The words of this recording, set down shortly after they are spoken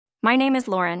My name is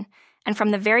Lauren, and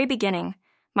from the very beginning,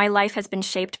 my life has been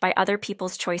shaped by other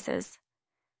people's choices.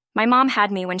 My mom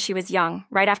had me when she was young,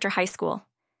 right after high school.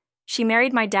 She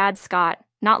married my dad, Scott,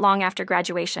 not long after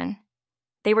graduation.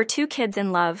 They were two kids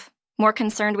in love, more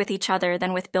concerned with each other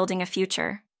than with building a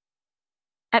future.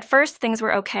 At first, things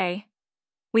were okay.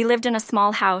 We lived in a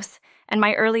small house, and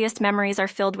my earliest memories are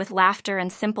filled with laughter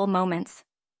and simple moments.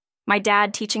 My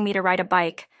dad teaching me to ride a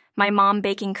bike, my mom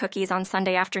baking cookies on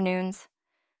Sunday afternoons.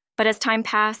 But as time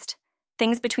passed,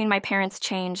 things between my parents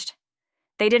changed.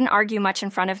 They didn't argue much in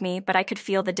front of me, but I could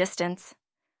feel the distance.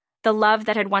 The love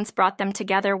that had once brought them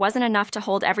together wasn't enough to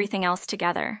hold everything else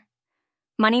together.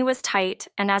 Money was tight,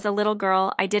 and as a little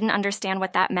girl, I didn't understand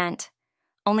what that meant,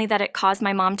 only that it caused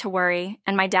my mom to worry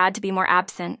and my dad to be more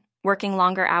absent, working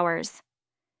longer hours.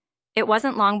 It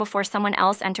wasn't long before someone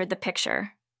else entered the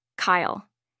picture, Kyle.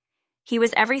 He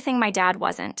was everything my dad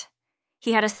wasn't.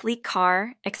 He had a sleek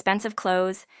car, expensive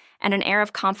clothes, and an air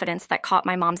of confidence that caught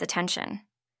my mom's attention.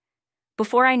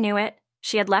 Before I knew it,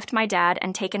 she had left my dad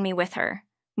and taken me with her,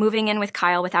 moving in with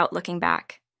Kyle without looking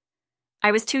back.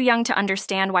 I was too young to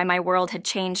understand why my world had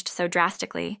changed so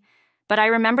drastically, but I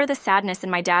remember the sadness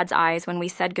in my dad's eyes when we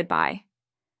said goodbye.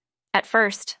 At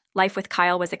first, life with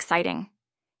Kyle was exciting.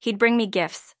 He'd bring me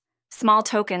gifts, small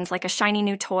tokens like a shiny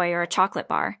new toy or a chocolate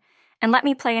bar, and let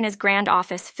me play in his grand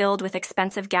office filled with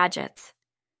expensive gadgets.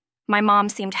 My mom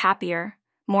seemed happier,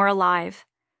 more alive,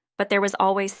 but there was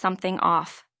always something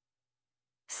off.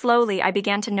 Slowly, I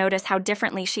began to notice how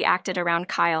differently she acted around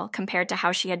Kyle compared to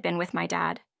how she had been with my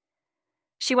dad.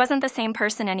 She wasn't the same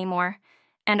person anymore,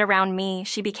 and around me,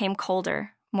 she became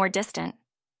colder, more distant.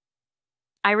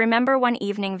 I remember one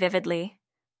evening vividly.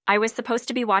 I was supposed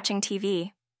to be watching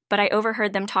TV, but I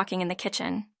overheard them talking in the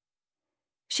kitchen.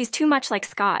 "She's too much like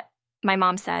Scott," my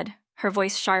mom said, her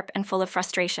voice sharp and full of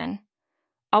frustration.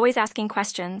 Always asking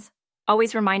questions,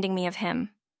 always reminding me of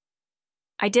him.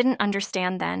 I didn't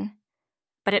understand then,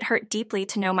 but it hurt deeply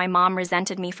to know my mom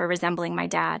resented me for resembling my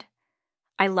dad.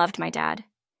 I loved my dad.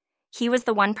 He was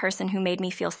the one person who made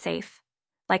me feel safe,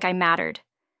 like I mattered.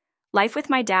 Life with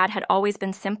my dad had always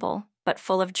been simple, but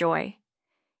full of joy.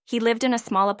 He lived in a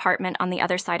small apartment on the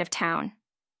other side of town.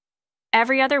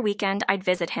 Every other weekend, I'd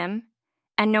visit him,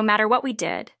 and no matter what we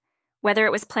did, whether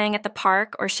it was playing at the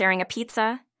park or sharing a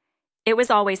pizza, it was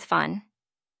always fun.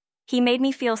 He made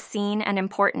me feel seen and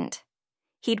important.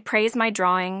 He'd praise my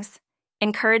drawings,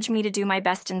 encourage me to do my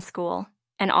best in school,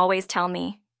 and always tell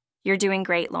me, "You're doing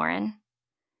great, Lauren."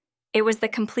 It was the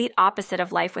complete opposite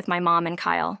of life with my mom and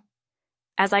Kyle.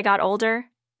 As I got older,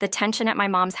 the tension at my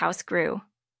mom's house grew.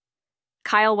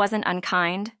 Kyle wasn't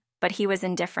unkind, but he was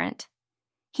indifferent.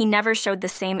 He never showed the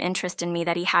same interest in me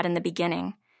that he had in the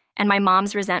beginning, and my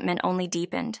mom's resentment only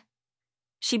deepened.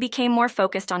 She became more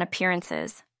focused on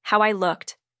appearances, how I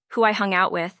looked, who I hung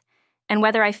out with, and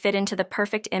whether I fit into the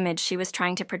perfect image she was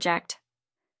trying to project.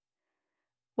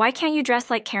 "Why can't you dress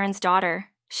like Karen's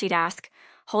daughter?" she'd ask,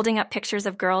 holding up pictures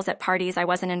of girls at parties I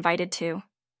wasn't invited to.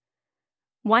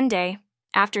 One day,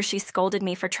 after she scolded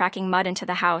me for tracking mud into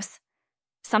the house,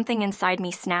 something inside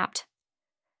me snapped.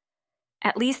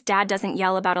 "At least Dad doesn't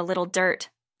yell about a little dirt,"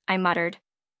 I muttered,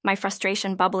 my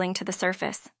frustration bubbling to the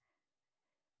surface.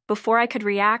 Before I could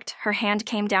react, her hand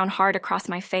came down hard across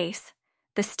my face,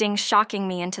 the sting shocking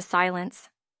me into silence.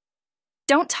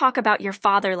 "Don't talk about your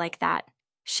father like that,"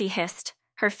 she hissed,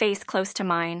 her face close to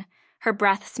mine, her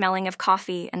breath smelling of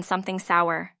coffee and something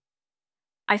sour.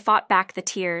 I fought back the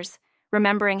tears,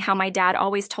 remembering how my dad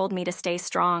always told me to stay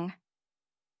strong.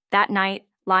 That night,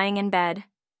 lying in bed,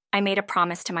 I made a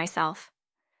promise to myself.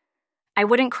 I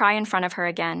wouldn't cry in front of her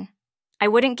again. I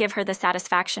wouldn't give her the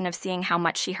satisfaction of seeing how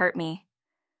much she hurt me.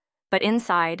 But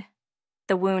inside,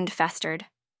 the wound festered.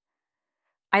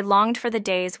 I longed for the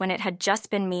days when it had just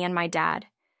been me and my dad,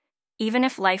 even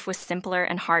if life was simpler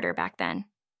and harder back then.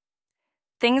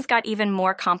 Things got even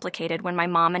more complicated when my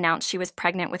mom announced she was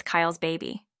pregnant with Kyle's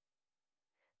baby.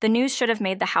 The news should have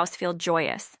made the house feel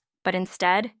joyous, but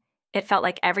instead, it felt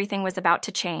like everything was about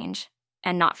to change,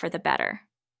 and not for the better.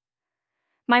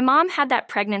 My mom had that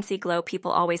pregnancy glow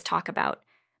people always talk about,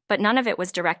 but none of it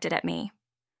was directed at me.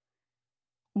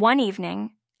 One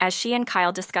evening, as she and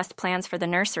Kyle discussed plans for the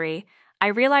nursery, I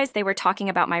realized they were talking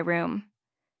about my room.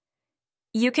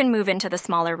 "You can move into the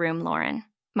smaller room, Lauren,"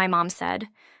 my mom said,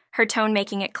 her tone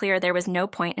making it clear there was no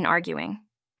point in arguing.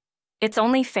 "It's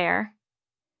only fair."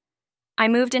 I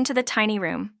moved into the tiny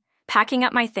room, packing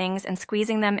up my things and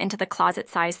squeezing them into the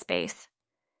closet-sized space.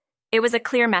 It was a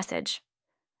clear message.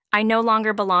 I no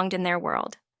longer belonged in their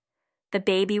world. The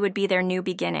baby would be their new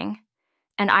beginning,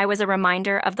 and I was a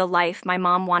reminder of the life my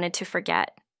mom wanted to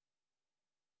forget.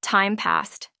 Time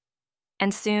passed,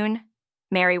 and soon,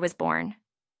 Mary was born.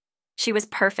 She was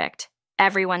perfect.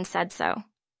 Everyone said so.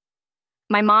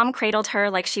 My mom cradled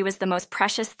her like she was the most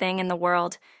precious thing in the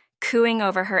world, cooing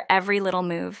over her every little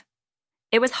move.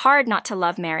 It was hard not to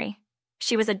love Mary.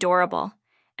 She was adorable,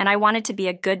 and I wanted to be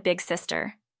a good big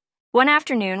sister. One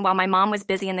afternoon, while my mom was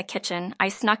busy in the kitchen, I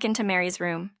snuck into Mary's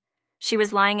room. She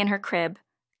was lying in her crib,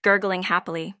 gurgling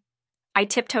happily. I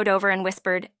tiptoed over and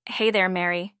whispered, "Hey there,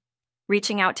 Mary,"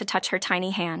 reaching out to touch her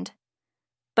tiny hand.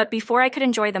 But before I could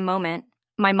enjoy the moment,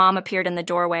 my mom appeared in the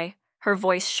doorway, her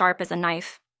voice sharp as a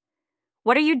knife.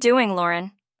 "What are you doing,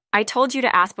 Lauren? I told you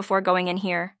to ask before going in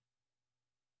here."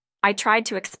 I tried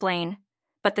to explain,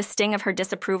 but the sting of her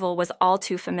disapproval was all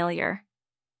too familiar.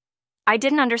 I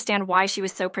didn't understand why she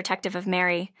was so protective of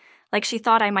Mary, like she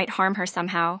thought I might harm her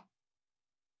somehow.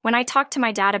 When I talked to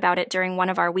my dad about it during one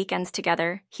of our weekends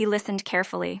together, he listened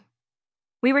carefully.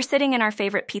 We were sitting in our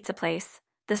favorite pizza place,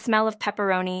 the smell of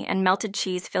pepperoni and melted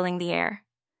cheese filling the air.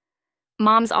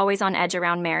 "Mom's always on edge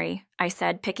around Mary," I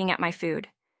said, picking at my food.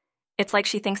 "It's like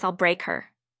she thinks I'll break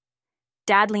her."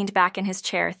 Dad leaned back in his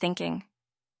chair, thinking.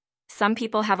 "Some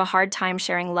people have a hard time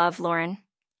sharing love, Lauren,"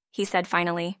 he said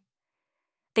finally.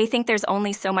 "They think there's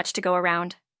only so much to go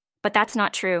around. But that's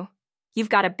not true. You've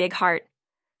got a big heart.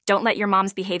 Don't let your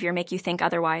mom's behavior make you think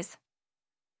otherwise."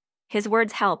 His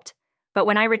words helped, but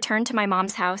when I returned to my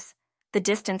mom's house, the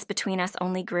distance between us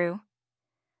only grew.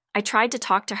 I tried to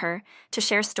talk to her, to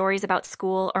share stories about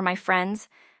school or my friends,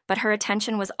 but her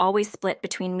attention was always split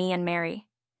between me and Mary.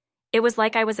 It was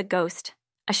like I was a ghost,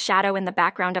 a shadow in the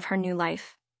background of her new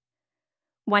life.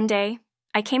 One day,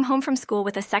 I came home from school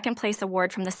with a second-place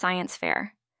award from the science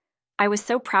fair. I was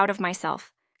so proud of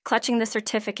myself, clutching the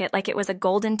certificate like it was a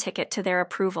golden ticket to their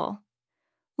approval.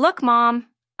 "Look, Mom,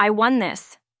 I won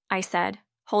this," I said,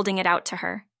 holding it out to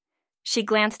her. She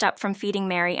glanced up from feeding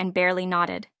Mary and barely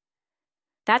nodded.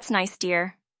 "That's nice,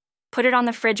 dear. Put it on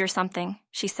the fridge or something,"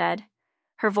 she said,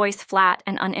 her voice flat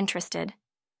and uninterested.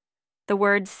 The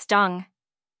words stung.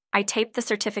 I taped the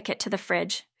certificate to the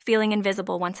fridge, feeling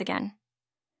invisible once again.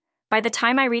 By the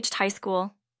time I reached high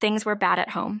school, things were bad at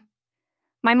home.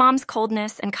 My mom's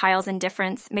coldness and Kyle's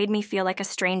indifference made me feel like a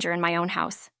stranger in my own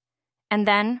house. And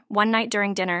then, one night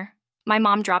during dinner, my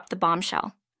mom dropped the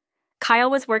bombshell. Kyle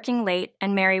was working late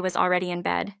and Mary was already in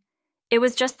bed. It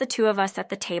was just the two of us at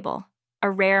the table,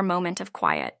 a rare moment of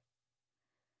quiet.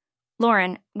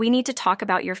 "Lauren, we need to talk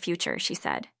about your future," she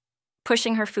said,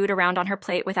 pushing her food around on her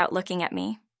plate without looking at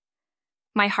me.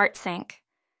 My heart sank.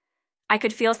 I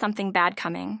could feel something bad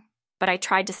coming, but I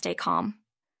tried to stay calm.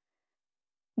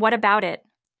 "What about it?"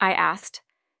 I asked,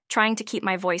 trying to keep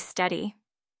my voice steady.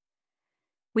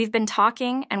 "We've been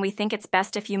talking, and we think it's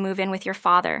best if you move in with your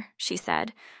father," she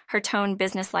said, her tone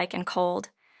businesslike and cold.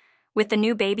 "With the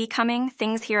new baby coming,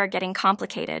 things here are getting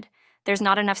complicated. There's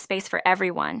not enough space for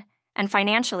everyone, and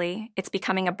financially, it's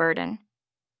becoming a burden."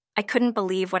 I couldn't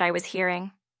believe what I was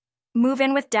hearing. "Move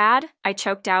in with Dad?" I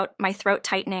choked out, my throat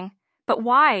tightening. "But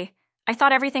why? I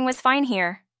thought everything was fine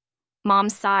here." Mom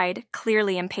sighed,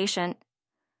 clearly impatient.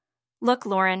 "Look,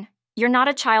 Lauren, you're not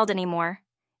a child anymore.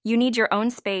 You need your own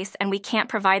space, and we can't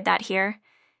provide that here.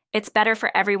 It's better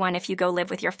for everyone if you go live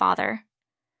with your father."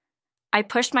 I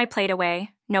pushed my plate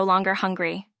away, no longer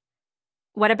hungry.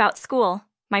 "What about school?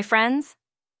 My friends?"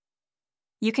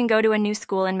 "You can go to a new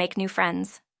school and make new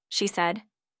friends," she said,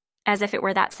 as if it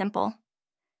were that simple.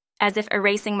 As if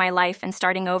erasing my life and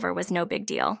starting over was no big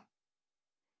deal.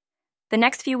 The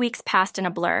next few weeks passed in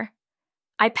a blur.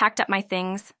 I packed up my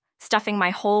things, stuffing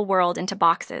my whole world into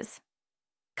boxes.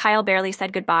 Kyle barely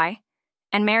said goodbye,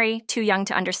 and Mary, too young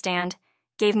to understand,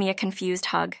 gave me a confused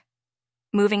hug.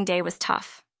 Moving day was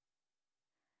tough.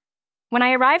 When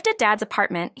I arrived at Dad's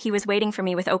apartment, he was waiting for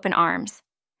me with open arms.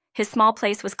 His small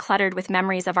place was cluttered with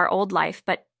memories of our old life,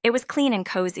 but it was clean and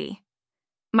cozy.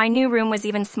 My new room was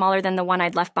even smaller than the one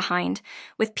I'd left behind,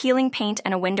 with peeling paint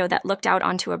and a window that looked out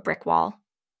onto a brick wall.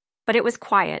 But it was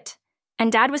quiet,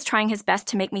 and Dad was trying his best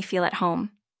to make me feel at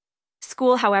home.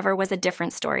 School, however, was a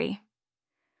different story.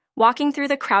 Walking through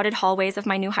the crowded hallways of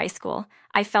my new high school,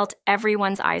 I felt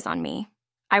everyone's eyes on me.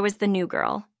 I was the new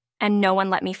girl, and no one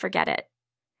let me forget it.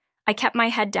 I kept my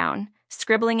head down,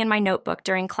 scribbling in my notebook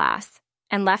during class,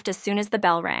 and left as soon as the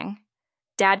bell rang.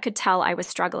 Dad could tell I was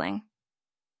struggling.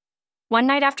 One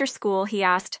night after school, he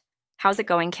asked, "How's it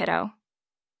going, kiddo?"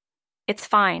 "It's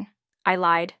fine," I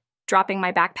lied, dropping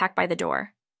my backpack by the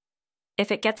door. "If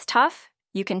it gets tough,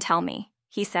 you can tell me,"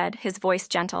 he said, his voice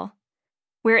gentle.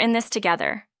 "We're in this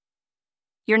together.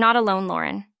 You're not alone,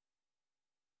 Lauren."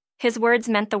 His words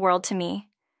meant the world to me,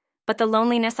 but the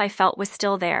loneliness I felt was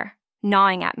still there,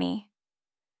 gnawing at me.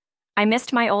 I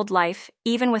missed my old life,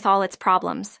 even with all its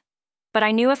problems, but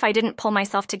I knew if I didn't pull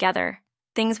myself together,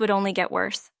 things would only get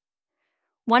worse.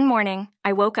 One morning,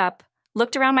 I woke up,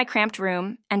 looked around my cramped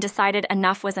room, and decided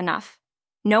enough was enough.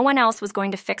 No one else was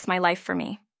going to fix my life for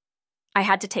me. I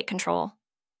had to take control.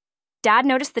 Dad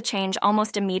noticed the change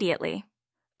almost immediately.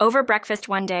 Over breakfast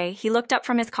one day, he looked up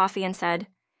from his coffee and said,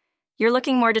 "You're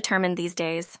looking more determined these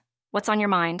days. What's on your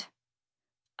mind?"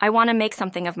 "I want to make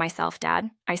something of myself,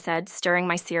 Dad," I said, stirring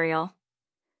my cereal.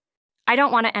 "I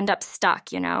don't want to end up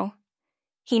stuck, you know."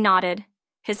 He nodded,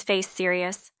 his face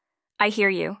serious. "I hear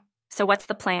you. So what's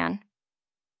the plan?"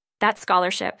 "That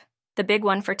scholarship, the big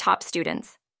one for top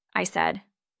students," I said,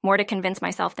 more to convince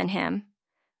myself than him.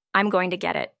 "I'm going to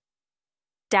get it."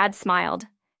 Dad smiled,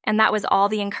 and that was all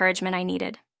the encouragement I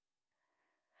needed.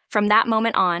 From that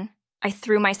moment on, I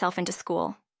threw myself into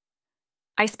school.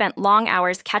 I spent long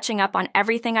hours catching up on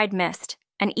everything I'd missed,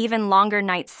 and even longer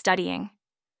nights studying.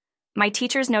 My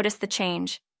teachers noticed the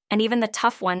change, and even the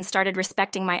tough ones started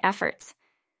respecting my efforts.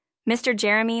 Mr.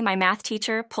 Jeremy, my math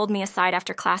teacher, pulled me aside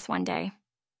after class one day.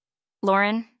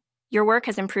 "Lauren, your work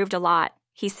has improved a lot,"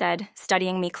 he said,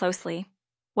 studying me closely.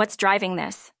 "What's driving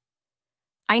this?"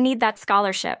 "I need that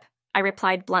scholarship," I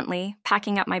replied bluntly,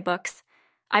 packing up my books.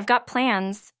 "I've got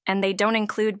plans, and they don't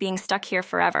include being stuck here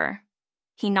forever."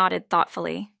 He nodded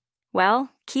thoughtfully.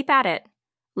 "Well, keep at it.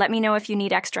 Let me know if you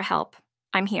need extra help.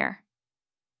 I'm here."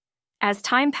 As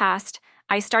time passed,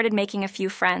 I started making a few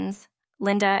friends,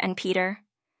 Linda and Peter.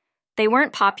 They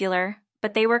weren't popular,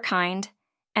 but they were kind,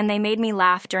 and they made me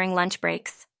laugh during lunch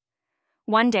breaks.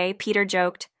 One day, Peter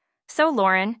joked, "So,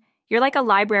 Lauren, you're like a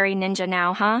library ninja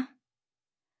now, huh?"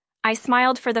 I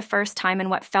smiled for the first time in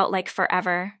what felt like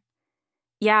forever.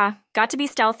 "Yeah, got to be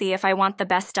stealthy if I want the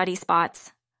best study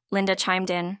spots," Linda chimed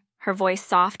in, her voice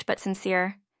soft but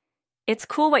sincere. "It's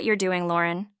cool what you're doing,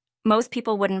 Lauren. Most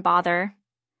people wouldn't bother."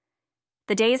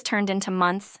 The days turned into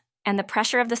months, and the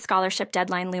pressure of the scholarship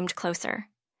deadline loomed closer.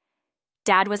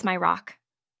 Dad was my rock,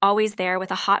 always there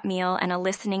with a hot meal and a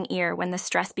listening ear when the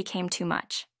stress became too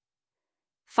much.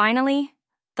 Finally,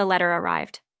 the letter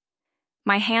arrived.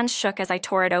 My hands shook as I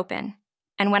tore it open,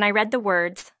 and when I read the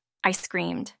words, I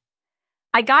screamed.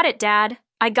 "I got it, Dad!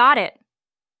 I got it!"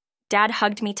 Dad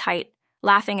hugged me tight,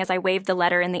 laughing as I waved the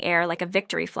letter in the air like a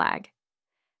victory flag.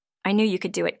 "I knew you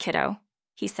could do it, kiddo,"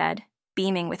 he said,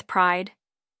 beaming with pride.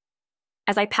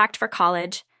 As I packed for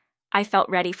college, I felt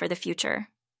ready for the future.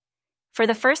 For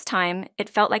the first time, it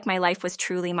felt like my life was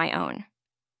truly my own.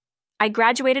 I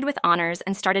graduated with honors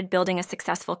and started building a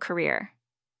successful career.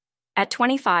 At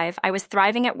 25, I was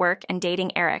thriving at work and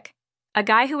dating Eric, a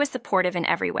guy who was supportive in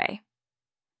every way.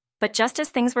 But just as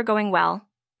things were going well,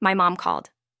 my mom called.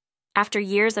 After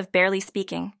years of barely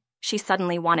speaking, she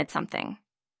suddenly wanted something.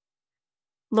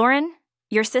 "Lauren,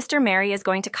 your sister Mary is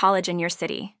going to college in your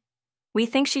city. We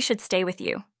think she should stay with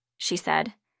you," she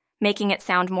said, making it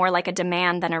sound more like a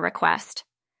demand than a request.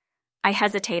 I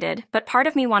hesitated, but part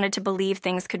of me wanted to believe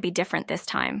things could be different this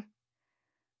time.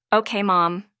 "Okay,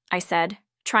 Mom," I said,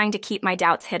 trying to keep my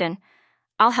doubts hidden.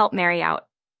 "I'll help Mary out."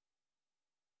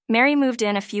 Mary moved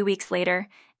in a few weeks later,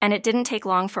 and it didn't take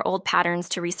long for old patterns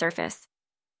to resurface.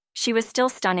 She was still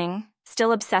stunning,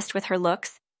 still obsessed with her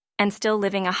looks, and still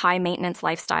living a high-maintenance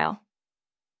lifestyle.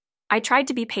 I tried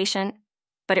to be patient,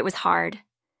 but it was hard.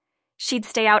 She'd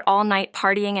stay out all night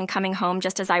partying and coming home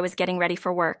just as I was getting ready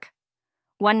for work.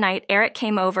 One night, Eric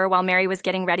came over while Mary was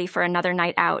getting ready for another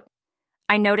night out.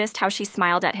 I noticed how she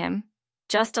smiled at him,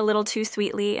 just a little too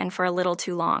sweetly and for a little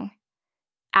too long.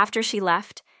 After she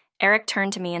left, Eric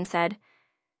turned to me and said,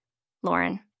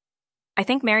 "Lauren, I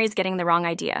think Mary's getting the wrong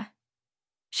idea.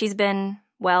 She's been,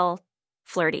 well,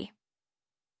 flirty."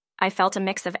 I felt a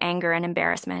mix of anger and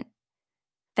embarrassment.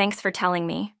 "Thanks for telling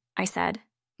me," I said,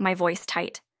 my voice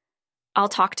tight. "I'll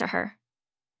talk to her."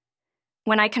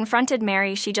 When I confronted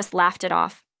Mary, she just laughed it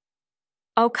off.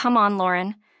 "Oh, come on,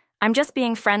 Lauren. I'm just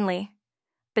being friendly.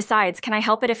 Besides, can I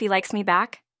help it if he likes me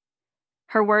back?"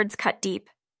 Her words cut deep,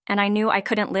 and I knew I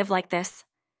couldn't live like this.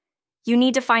 "You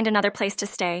need to find another place to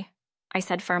stay," I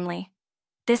said firmly.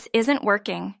 "This isn't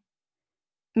working."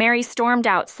 Mary stormed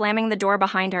out, slamming the door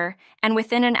behind her, and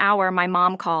within an hour, my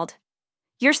mom called.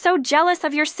 "You're so jealous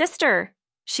of your sister,"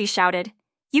 she shouted.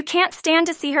 "You can't stand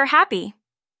to see her happy."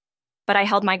 But I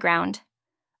held my ground.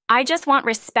 "I just want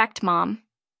respect, Mom.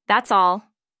 That's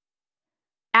all."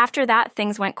 After that,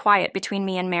 things went quiet between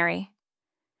me and Mary.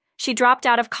 She dropped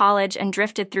out of college and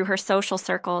drifted through her social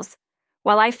circles,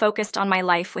 while I focused on my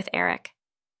life with Eric.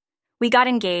 We got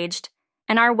engaged,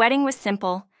 and our wedding was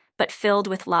simple, but filled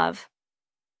with love.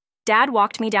 Dad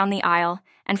walked me down the aisle,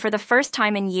 and for the first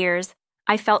time in years,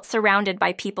 I felt surrounded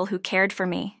by people who cared for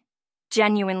me,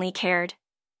 genuinely cared.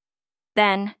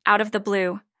 Then, out of the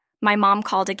blue, my mom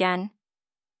called again.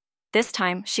 This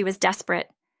time, she was desperate.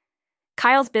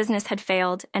 Kyle's business had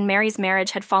failed, and Mary's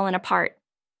marriage had fallen apart.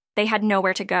 They had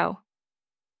nowhere to go.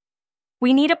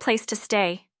 "We need a place to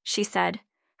stay," she said,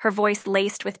 her voice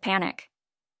laced with panic.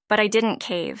 But I didn't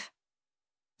cave.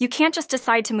 "You can't just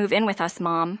decide to move in with us,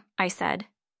 Mom," I said.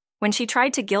 When she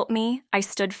tried to guilt me, I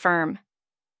stood firm.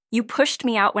 "You pushed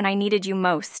me out when I needed you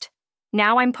most.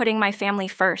 Now I'm putting my family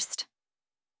first."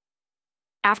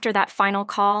 After that final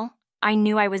call, I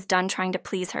knew I was done trying to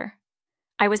please her.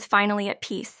 I was finally at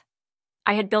peace.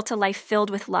 I had built a life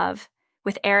filled with love,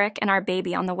 with Eric and our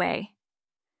baby on the way.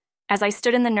 As I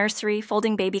stood in the nursery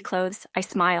folding baby clothes, I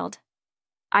smiled.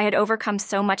 I had overcome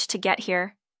so much to get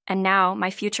here, and now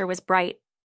my future was bright.